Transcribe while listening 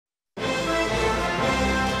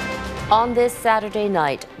On this Saturday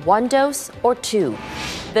night, 1 dose or 2?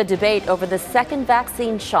 The debate over the second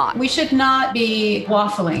vaccine shot. We should not be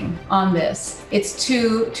waffling on this. It's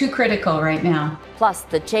too critical right now. Plus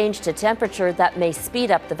the change to temperature that may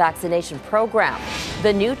speed up the vaccination program.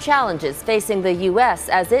 The new challenges facing the U.S.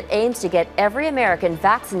 as it aims to get every American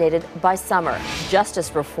vaccinated by summer.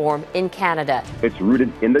 Justice reform in Canada. It's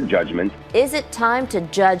rooted in the judgment. Is it time to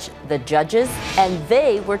judge the judges? And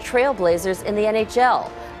they were trailblazers in the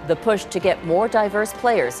NHL. The push to get more diverse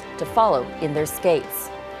players to follow in their skates.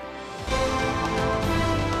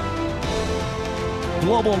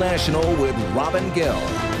 Global National with Robin Gill.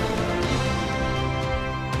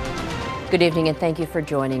 Good evening and thank you for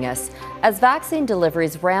joining us. As vaccine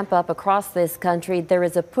deliveries ramp up across this country, there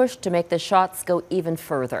is a push to make the shots go even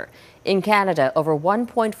further. In Canada, over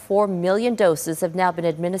 1.4 million doses have now been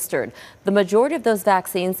administered. The majority of those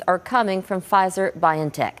vaccines are coming from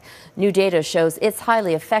Pfizer-BioNTech. New data shows it's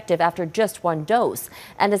highly effective after just 1 dose.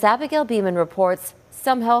 And as Abigail Bimman reports,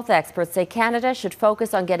 some health experts say Canada should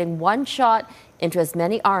focus on getting 1 shot into as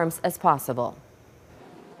many arms as possible.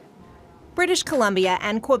 British Columbia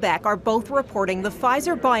and Quebec are both reporting the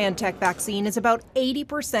Pfizer-BioNTech vaccine is about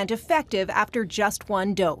 80% effective after just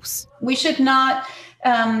 1 dose. We should not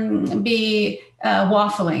be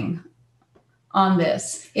waffling on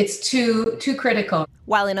this. It's too critical.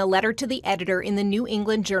 While in a letter to the editor in the New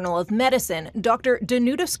England Journal of Medicine, Dr.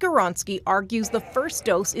 Danuta Skowronski argues the first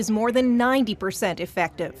dose is more than 90%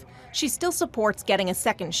 effective. She still supports getting a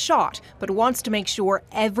second shot, but wants to make sure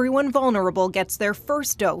everyone vulnerable gets their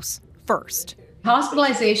first dose first.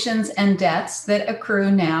 Hospitalizations and deaths that accrue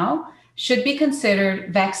now should be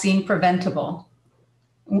considered vaccine preventable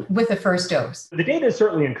with the first dose. The data is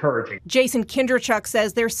certainly encouraging. Jason Kindrachuk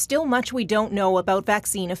says there's still much we don't know about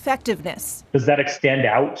vaccine effectiveness. Does that extend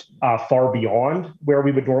out far beyond where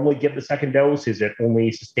we would normally give the second dose? Is it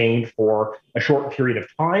only sustained for a short period of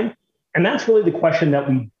time? And that's really the question that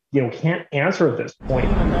we can't answer at this point.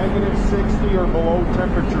 In the -60 or below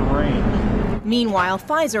temperature range. Meanwhile,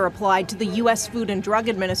 Pfizer applied to the U.S. Food and Drug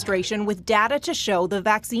Administration with data to show the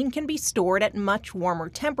vaccine can be stored at much warmer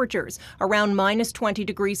temperatures, around -20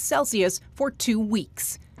 degrees Celsius, for 2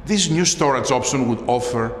 weeks. This new storage option would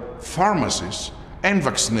offer pharmacies and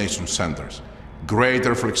vaccination centers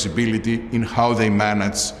greater flexibility in how they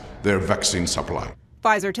manage their vaccine supply.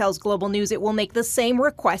 Pfizer tells Global News it will make the same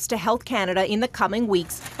request to Health Canada in the coming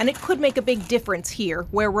weeks, and it could make a big difference here,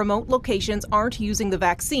 where remote locations aren't using the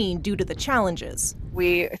vaccine due to the challenges.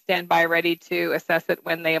 We stand by ready to assess it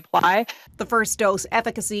when they apply. The first dose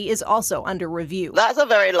efficacy is also under review. That's a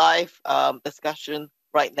very live discussion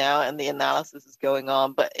right now, and the analysis is going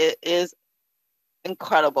on, but it is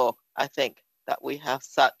incredible, I think, that we have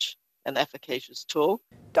such an efficacious tool.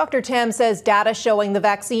 Dr. Tam says data showing the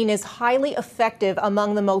vaccine is highly effective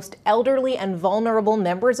among the most elderly and vulnerable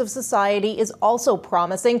members of society is also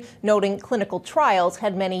promising, noting clinical trials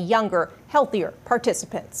had many younger, healthier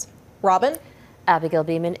participants. Robin? Abigail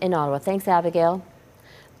Bimman in Ottawa. Thanks, Abigail.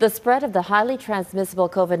 The spread of the highly transmissible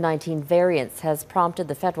COVID-19 variants has prompted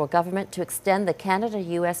the federal government to extend the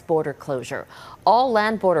Canada-U.S. border closure. All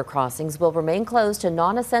land border crossings will remain closed to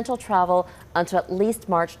non-essential travel until at least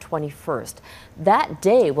March 21st. That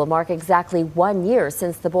day will mark exactly 1 year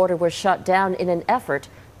since the border was shut down in an effort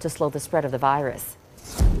to slow the spread of the virus.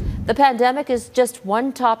 The pandemic is just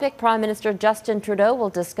one topic Prime Minister Justin Trudeau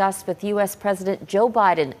will discuss with U.S. President Joe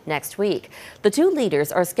Biden next week. The two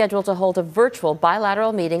leaders are scheduled to hold a virtual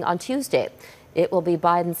bilateral meeting on Tuesday. It will be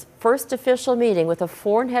Biden's first official meeting with a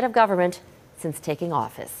foreign head of government since taking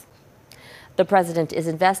office. The president is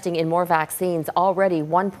investing in more vaccines. Already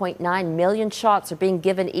 1.9 million shots are being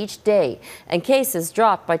given each day, and cases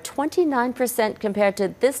dropped by 29% compared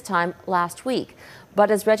to this time last week. But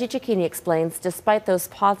as Reggie Cecchini explains, despite those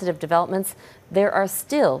positive developments, there are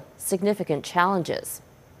still significant challenges.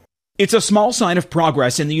 It's a small sign of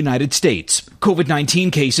progress in the United States. COVID-19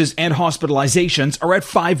 cases and hospitalizations are at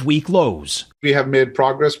 5-week lows. We have made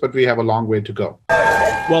progress, but we have a long way to go.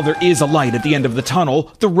 While there is a light at the end of the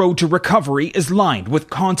tunnel, the road to recovery is lined with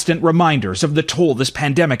constant reminders of the toll this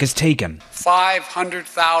pandemic has taken.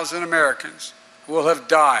 500,000 Americans will have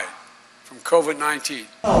died from COVID-19.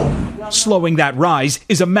 Slowing that rise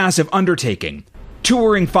is a massive undertaking.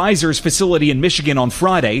 Touring Pfizer's facility in Michigan on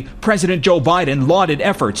Friday, President Joe Biden lauded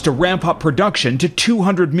efforts to ramp up production to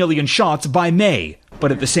 200 million shots by May,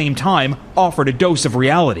 but at the same time offered a dose of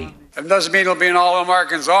reality. It doesn't mean it'll be in all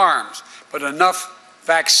Americans' arms, but enough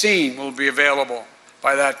vaccine will be available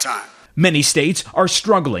by that time. Many states are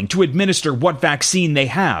struggling to administer what vaccine they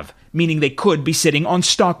have. meaning they could be sitting on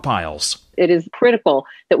stockpiles. It is critical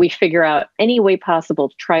that we figure out any way possible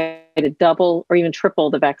to try to double or even triple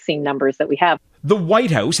the vaccine numbers that we have. The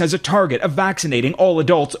White House has a target of vaccinating all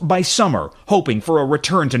adults by summer, hoping for a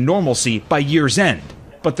return to normalcy by year's end.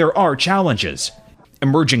 But there are challenges.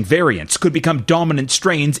 Emerging variants could become dominant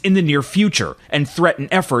strains in the near future and threaten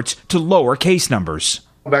efforts to lower case numbers.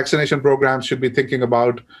 Vaccination programs should be thinking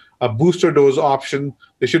about a booster dose option.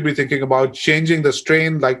 They should be thinking about changing the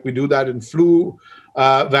strain like we do that in flu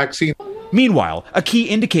vaccine. Meanwhile, a key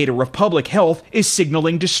indicator of public health is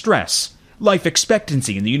signaling distress. Life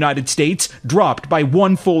expectancy in the United States dropped by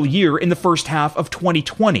 1 full year in the first half of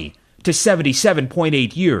 2020 to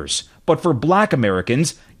 77.8 years. But for Black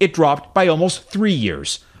Americans, it dropped by almost 3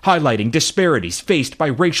 years, highlighting disparities faced by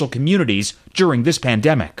racial communities during this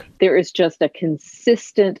pandemic. There is just a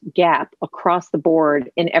consistent gap across the board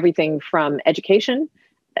in everything from education,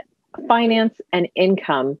 finance, and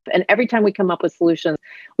income. And every time we come up with solutions,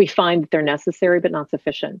 we find that they're necessary but not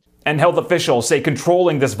sufficient. And health officials say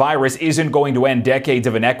controlling this virus isn't going to end decades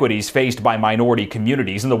of inequities faced by minority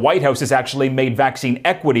communities. And the White House has actually made vaccine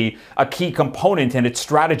equity a key component in its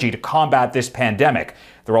strategy to combat this pandemic.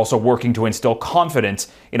 They're also working to instill confidence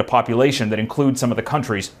in a population that includes some of the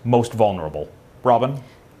country's most vulnerable. Robin?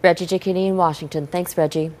 Reggie Cecchini in Washington. Thanks,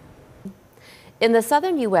 Reggie. In the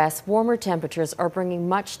southern U.S., warmer temperatures are bringing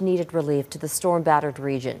much-needed relief to the storm-battered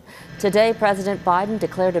region. Today, President Biden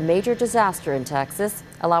declared a major disaster in Texas,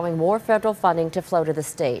 allowing more federal funding to flow to the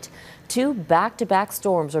state. 2 back-to-back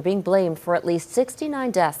storms are being blamed for at least 69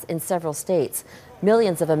 deaths in several states.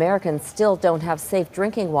 Millions of Americans still don't have safe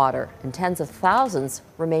drinking water, and tens of thousands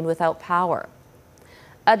remain without power.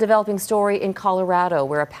 A developing story in Colorado,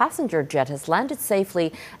 where a passenger jet has landed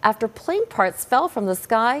safely after plane parts fell from the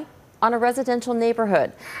sky on a residential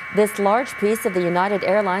neighborhood. This large piece of the United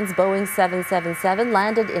Airlines Boeing 777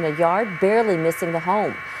 landed in a yard, barely missing the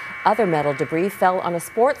home. Other metal debris fell on a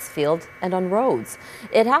sports field and on roads.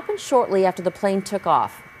 It happened shortly after the plane took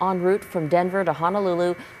off, en route from Denver to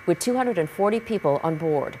Honolulu with 240 people on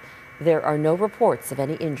board. There are no reports of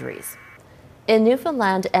any injuries. In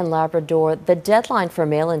Newfoundland and Labrador, the deadline for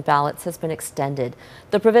mail-in ballots has been extended.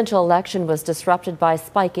 The provincial election was disrupted by a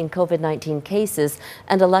spike in COVID-19 cases,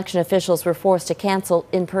 and election officials were forced to cancel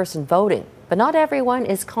in-person voting. But not everyone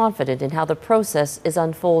is confident in how the process is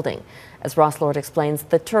unfolding. As Ross Lord explains,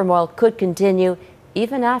 the turmoil could continue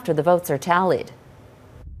even after the votes are tallied.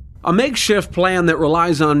 A makeshift plan that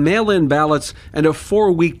relies on mail-in ballots and a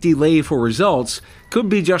 4-week delay for results could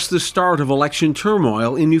be just the start of election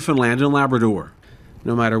turmoil in Newfoundland and Labrador.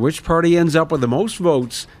 No matter which party ends up with the most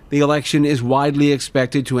votes, the election is widely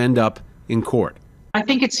expected to end up in court. I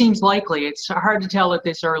think it seems likely. It's hard to tell at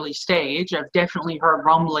this early stage. I've definitely heard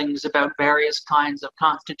rumblings about various kinds of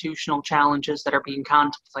constitutional challenges that are being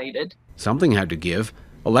contemplated. Something had to give.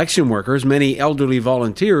 Election workers, many elderly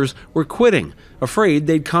volunteers, were quitting, afraid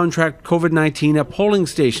they'd contract COVID-19 at polling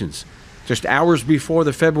stations. Just hours before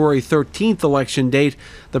the February 13th election date,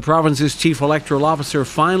 the province's chief electoral officer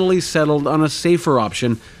finally settled on a safer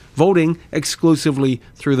option, voting exclusively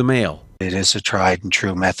through the mail. It is a tried and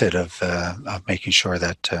true method of making sure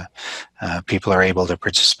that people are able to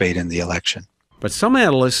participate in the election. But some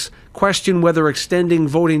analysts question whether extending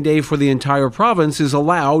voting day for the entire province is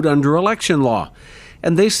allowed under election law.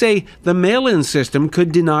 And they say the mail-in system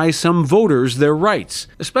could deny some voters their rights,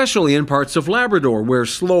 especially in parts of Labrador where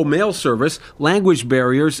slow mail service, language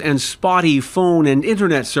barriers, and spotty phone and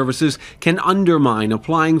internet services can undermine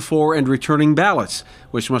applying for and returning ballots,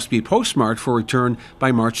 which must be postmarked for return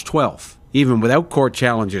by March 12th. Even without court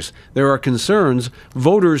challenges, there are concerns.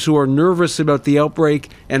 Voters who are nervous about the outbreak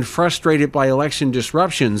and frustrated by election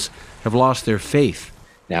disruptions have lost their faith.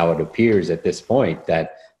 Now it appears at this point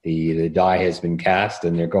that the die has been cast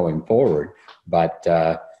and they're going forward, but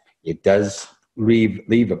it does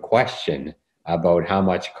leave a question about how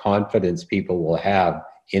much confidence people will have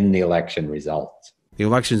in the election results. The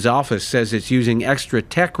elections office says it's using extra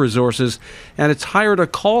tech resources and it's hired a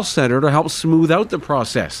call center to help smooth out the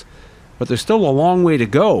process. But there's still a long way to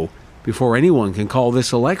go before anyone can call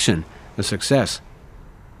this election a success.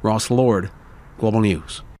 Ross Lord, Global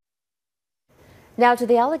News. Now to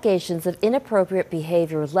the allegations of inappropriate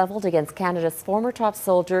behaviour leveled against Canada's former top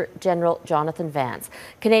soldier, General Jonathan Vance.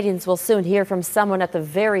 Canadians will soon hear from someone at the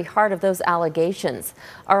very heart of those allegations.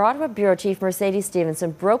 Our Ottawa Bureau Chief Mercedes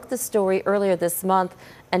Stephenson broke the story earlier this month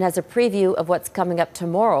and has a preview of what's coming up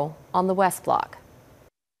tomorrow on the West Block.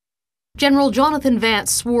 General Jonathan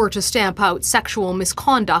Vance swore to stamp out sexual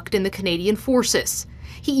misconduct in the Canadian Forces.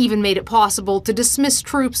 He even made it possible to dismiss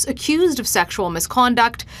troops accused of sexual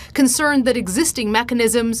misconduct, concerned that existing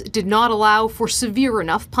mechanisms did not allow for severe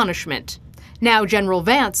enough punishment. Now General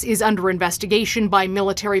Vance is under investigation by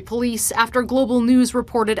military police after Global News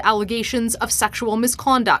reported allegations of sexual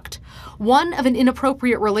misconduct. One of an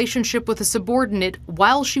inappropriate relationship with a subordinate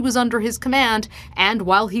while she was under his command and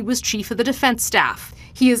while he was Chief of the Defense Staff.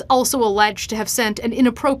 He is also alleged to have sent an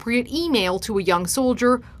inappropriate email to a young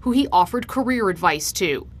soldier who he offered career advice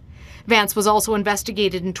to. Vance was also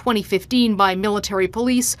investigated in 2015 by military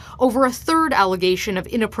police over a third allegation of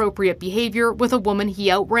inappropriate behaviour with a woman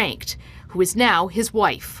he outranked, who is now his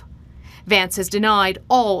wife. Vance has denied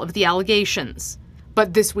all of the allegations.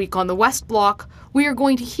 But this week on the West Block, we are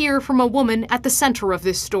going to hear from a woman at the centre of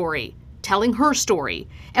this story, telling her story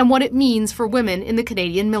and what it means for women in the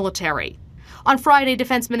Canadian military. On Friday,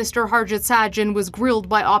 Defence Minister Reggie Cecchini was grilled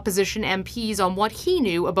by opposition MPs on what he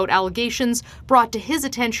knew about allegations brought to his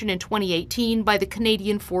attention in 2018 by the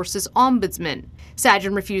Canadian Forces Ombudsman.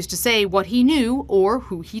 Cecchini refused to say what he knew or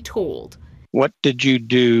who he told. What did you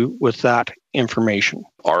do with that information?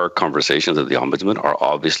 Our conversations with the Ombudsman are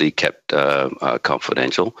obviously kept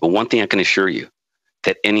confidential. But one thing I can assure you,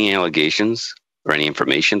 that any allegations or any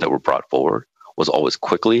information that were brought forward was always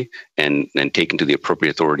quickly and taken to the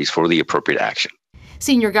appropriate authorities for the appropriate action.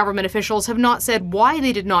 Senior government officials have not said why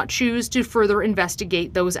they did not choose to further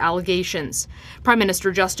investigate those allegations. Prime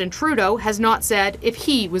Minister Justin Trudeau has not said if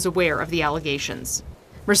he was aware of the allegations.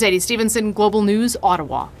 Mercedes Stephenson, Global News,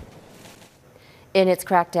 Ottawa. In its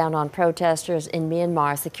crackdown on protesters in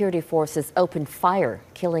Myanmar, security forces opened fire,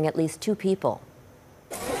 killing at least 2 people.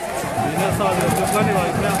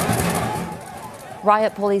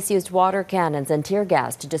 Riot police used water cannons and tear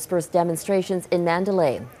gas to disperse demonstrations in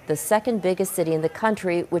Mandalay, the second biggest city in the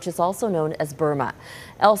country, which is also known as Burma.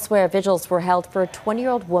 Elsewhere, vigils were held for a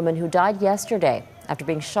 20-year-old woman who died yesterday after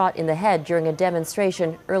being shot in the head during a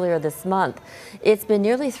demonstration earlier this month. It's been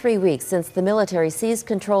nearly 3 weeks since the military seized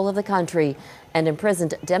control of the country and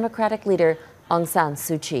imprisoned Democratic leader Aung San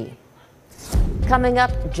Suu Kyi. Coming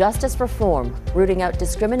up, justice reform, rooting out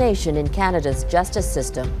discrimination in Canada's justice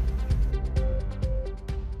system.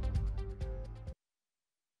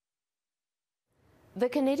 The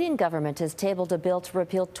Canadian government has tabled a bill to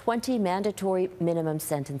repeal 20 mandatory minimum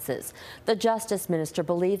sentences. The Justice Minister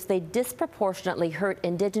believes they disproportionately hurt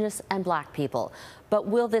Indigenous and Black people. But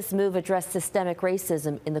will this move address systemic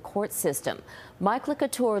racism in the court system? Michael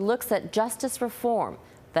Couture looks at justice reform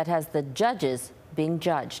that has the judges being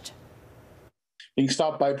judged. Being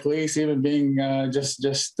stopped by police, even being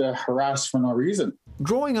just harassed for no reason.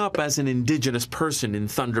 Growing up as an Indigenous person in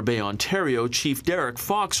Thunder Bay, Ontario, Chief Derek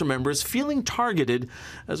Fox remembers feeling targeted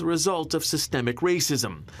as a result of systemic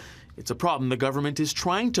racism. It's a problem the government is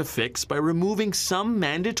trying to fix by removing some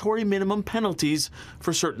mandatory minimum penalties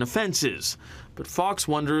for certain offences. But Fox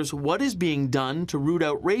wonders what is being done to root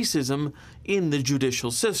out racism in the judicial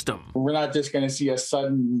system. We're not just going to see a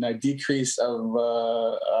sudden decrease of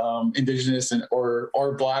Indigenous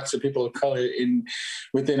or Blacks or people of color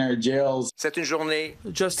within our jails.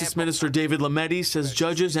 Justice Minister David Lametti says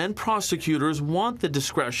judges and prosecutors want the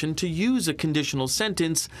discretion to use a conditional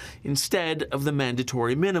sentence instead of the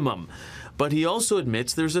mandatory minimum. But he also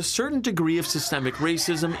admits there's a certain degree of systemic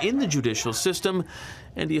racism in the judicial system,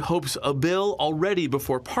 and he hopes a bill already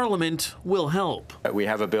before Parliament will help. We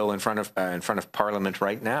have a bill in front of Parliament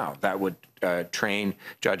right now that would train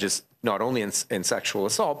judges not only in sexual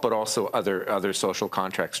assault, but also other social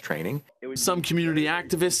contracts training. Some community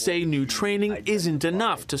activists say new training isn't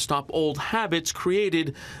enough to stop old habits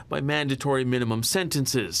created by mandatory minimum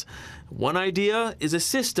sentences. One idea is a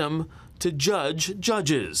system to judge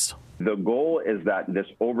judges. The goal is that this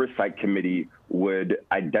oversight committee would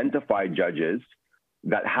identify judges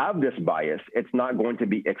that have this bias. It's not going to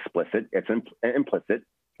be explicit, it's implicit,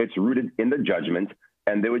 it's rooted in the judgment,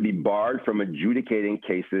 and they would be barred from adjudicating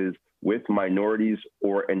cases with minorities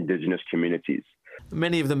or Indigenous communities.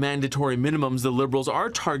 Many of the mandatory minimums the Liberals are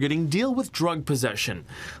targeting deal with drug possession.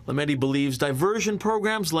 Lametti believes diversion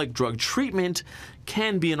programs like drug treatment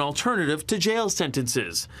can be an alternative to jail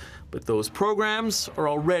sentences. But those programs are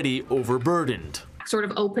already overburdened. Sort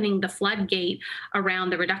of opening the floodgate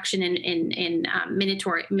around the reduction in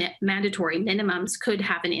mandatory minimums could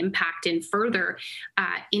have an impact in further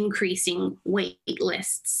increasing wait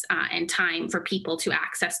lists and time for people to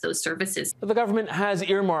access those services. The government has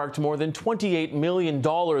earmarked more than $28 million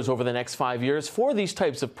over the next 5 years for these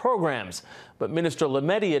types of programs. But Minister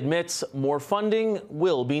Lametti admits more funding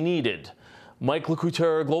will be needed. Michael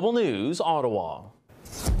Couture, Global News, Ottawa.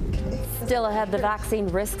 Still ahead, the vaccine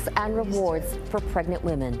risks and rewards for pregnant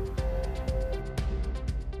women.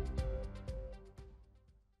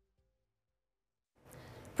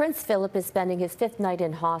 Prince Philip is spending his 5th night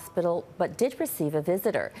in hospital, but did receive a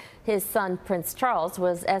visitor. His son, Prince Charles,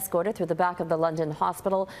 was escorted through the back of the London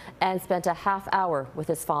hospital and spent a half hour with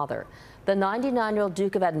his father. The 99-year-old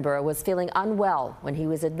Duke of Edinburgh was feeling unwell when he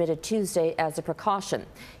was admitted Tuesday as a precaution.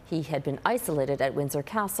 He had been isolated at Windsor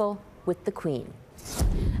Castle with the Queen.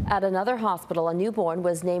 At another hospital, a newborn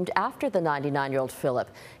was named after the 99-year-old Philip.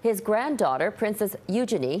 His granddaughter, Princess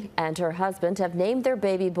Eugenie, and her husband have named their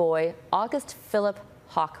baby boy August Philip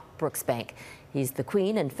Hawke Brooksbank. He's the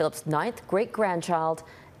Queen and Philip's 9th great-grandchild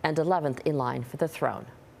and 11th in line for the throne.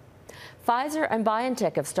 Pfizer and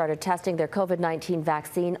BioNTech have started testing their COVID-19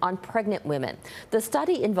 vaccine on pregnant women. The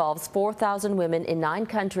study involves 4,000 women in 9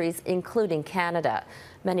 countries, including Canada.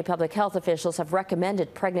 Many public health officials have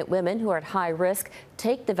recommended pregnant women who are at high risk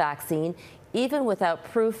take the vaccine, even without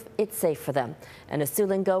proof it's safe for them. And as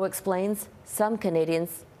Sulin Go explains, some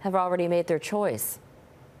Canadians have already made their choice.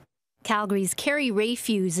 Calgary's Carrie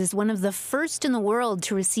Rayfuse is one of the first in the world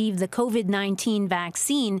to receive the COVID-19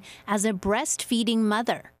 vaccine as a breastfeeding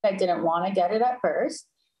mother. I didn't want to get it at first,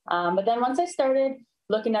 but then once I started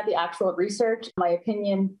looking at the actual research, my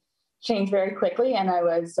opinion changed very quickly and I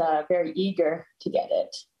was very eager to get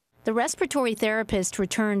it. The respiratory therapist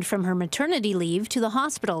returned from her maternity leave to the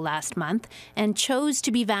hospital last month and chose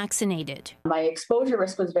to be vaccinated. My exposure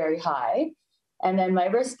risk was very high. And then my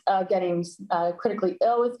risk of getting critically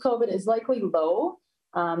ill with COVID is likely low,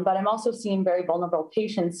 but I'm also seeing very vulnerable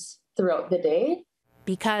patients throughout the day.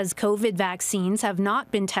 Because COVID vaccines have not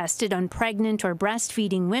been tested on pregnant or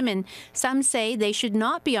breastfeeding women, some say they should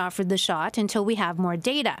not be offered the shot until we have more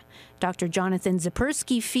data. Dr. Jonathan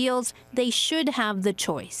Zapersky feels they should have the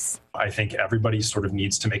choice. I think everybody sort of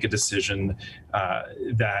needs to make a decision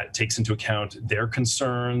that takes into account their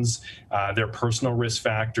concerns, their personal risk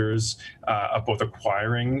factors of both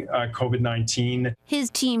acquiring COVID-19. His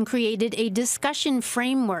team created a discussion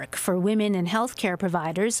framework for women and healthcare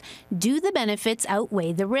providers. Do the benefits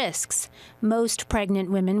outweigh the risks? Most pregnant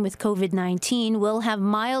women with COVID-19 will have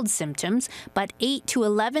mild symptoms, but 8 to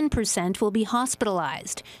 11% will be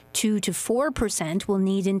hospitalized. 2 to 4% will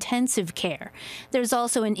need intensive care. There's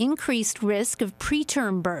also an increased risk of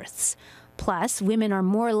preterm births. Plus, women are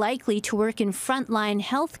more likely to work in frontline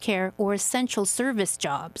healthcare or essential service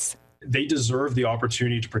jobs. They deserve the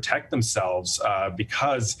opportunity to protect themselves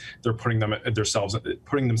because they're putting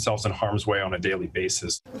themselves in harm's way on a daily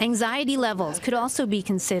basis. Anxiety levels could also be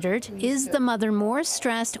considered. Is the mother more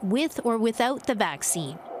stressed with or without the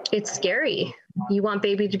vaccine? It's scary. You want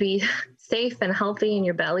baby to be safe and healthy in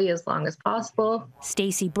your belly as long as possible.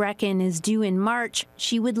 Stacey Brecken is due in March.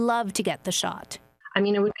 She would love to get the shot. I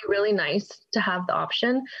mean, it would be really nice to have the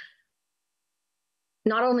option,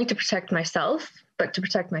 not only to protect myself, but to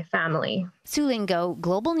protect my family. Sulin Go,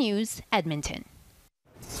 Global News, Edmonton.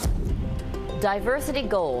 Diversity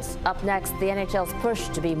goals. Up next, the NHL's push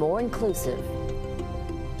to be more inclusive.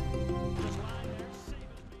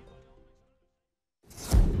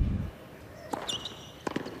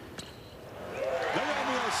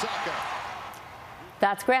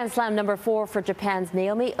 That's Grand Slam number 4 for Japan's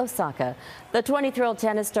Naomi Osaka. The 23-year-old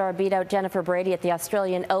tennis star beat out Jennifer Brady at the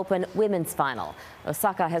Australian Open women's final.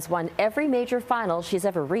 Osaka has won every major final she's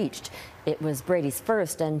ever reached. It was Brady's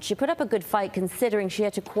first, and she put up a good fight considering she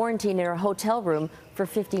had to quarantine in her hotel room for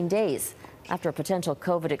 15 days after a potential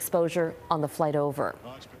COVID exposure on the flight over.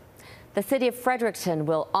 The city of Fredericton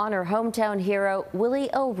will honor hometown hero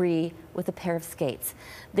Willie O'Ree with a pair of skates.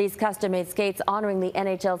 These custom-made skates honoring the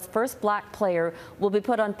NHL's first black player will be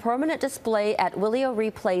put on permanent display at Willie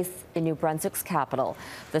O'Ree Place in New Brunswick's capital.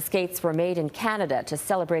 The skates were made in Canada to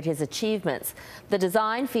celebrate his achievements. The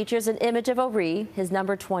design features an image of O'Ree, his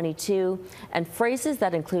number 22, and phrases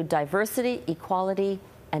that include diversity, equality,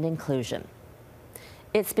 and inclusion.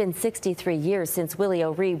 It's been 63 years since Willie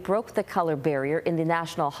O'Ree broke the color barrier in the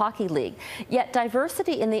National Hockey League. Yet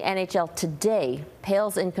diversity in the NHL today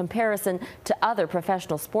pales in comparison to other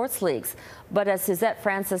professional sports leagues. But as Suzette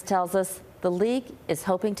Francis tells us, the league is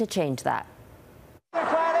hoping to change that.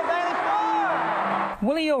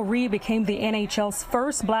 Willie O'Ree became the NHL's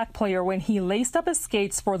first black player when he laced up his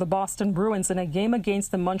skates for the Boston Bruins in a game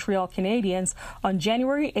against the Montreal Canadiens on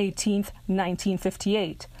January 18,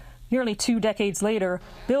 1958. Nearly 2 decades later,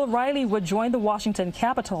 Bill Riley would join the Washington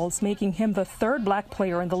Capitals, making him the 3rd black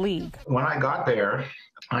player in the league. When I got there,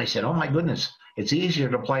 I said, oh my goodness, it's easier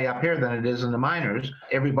to play up here than it is in the minors.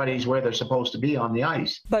 Everybody's where they're supposed to be on the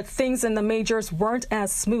ice. But things in the majors weren't as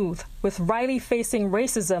smooth, with Riley facing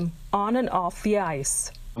racism on and off the ice.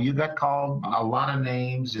 You got called a lot of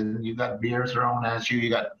names, and you got beer thrown at you. You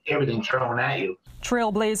got everything thrown at you.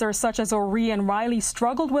 Trailblazers such as O'Ree and Riley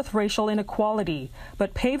struggled with racial inequality,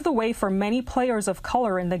 but paved the way for many players of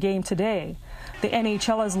color in the game today. The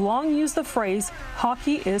NHL has long used the phrase,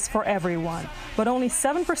 hockey is for everyone, but only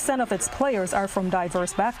 7% of its players are from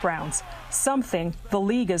diverse backgrounds, something the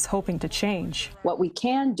league is hoping to change. What we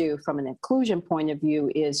can do from an inclusion point of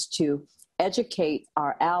view is to educate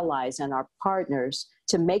our allies and our partners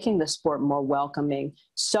to making the sport more welcoming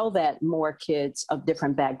so that more kids of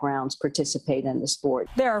different backgrounds participate in the sport.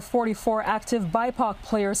 There are 44 active BIPOC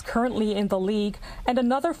players currently in the league and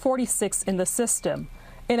another 46 in the system.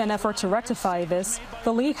 In an effort to rectify this,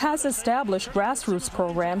 the league has established grassroots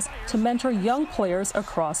programs to mentor young players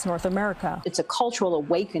across North America. It's a cultural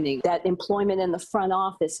awakening that employment in the front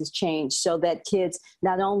office has changed so that kids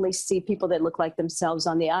not only see people that look like themselves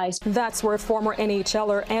on the ice. That's where former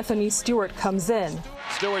NHLer Anthony Stewart comes in.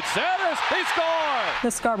 Stewart centers, he scores!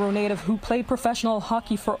 The Scarborough native, who played professional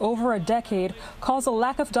hockey for over a decade, calls a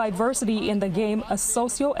lack of diversity in the game a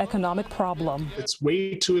socioeconomic problem. It's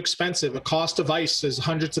way too expensive. The cost of ice is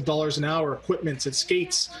hundreds of dollars an hour, equipment and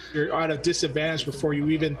skates. You're at a disadvantage before you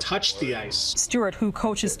even touch the ice. Stewart, who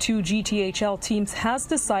coaches 2 GTHL teams, has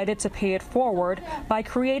decided to pay it forward by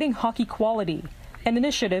creating Hockey Quality, an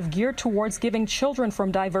initiative geared towards giving children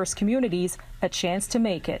from diverse communities a chance to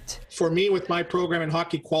make it. For me, with my program in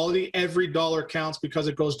Hockey Quality, every dollar counts because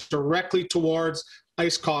it goes directly towards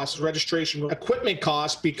ice costs, registration, equipment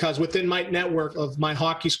costs, because within my network of my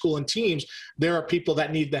hockey school and teams, there are people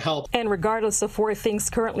that need the help. And regardless of where things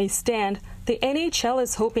currently stand, the NHL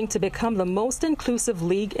is hoping to become the most inclusive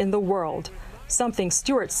league in the world, something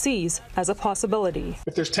Stewart sees as a possibility.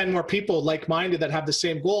 If there's 10 more people like-minded that have the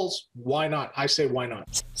same goals, why not? I say why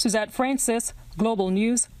not? Suzette Francis, Global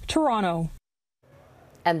News, Toronto.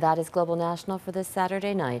 And that is Global National for this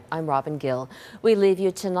Saturday night. I'm Robin Gill. We leave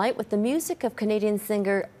you tonight with the music of Canadian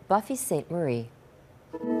singer Buffy St. Marie.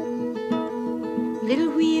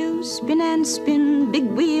 Little wheels spin and spin, big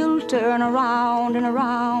wheel turn around and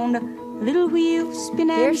around. Little wheels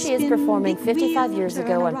spin and spin. Here she is performing 55 years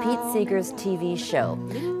ago on Pete Seeger's TV show.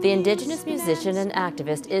 The Indigenous musician and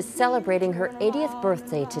activist is celebrating her 80th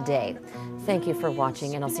birthday today. Thank you for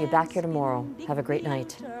watching, and I'll see you back here tomorrow. Have a great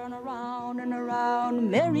night. Turn around and around.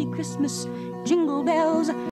 Merry Christmas, jingle bells.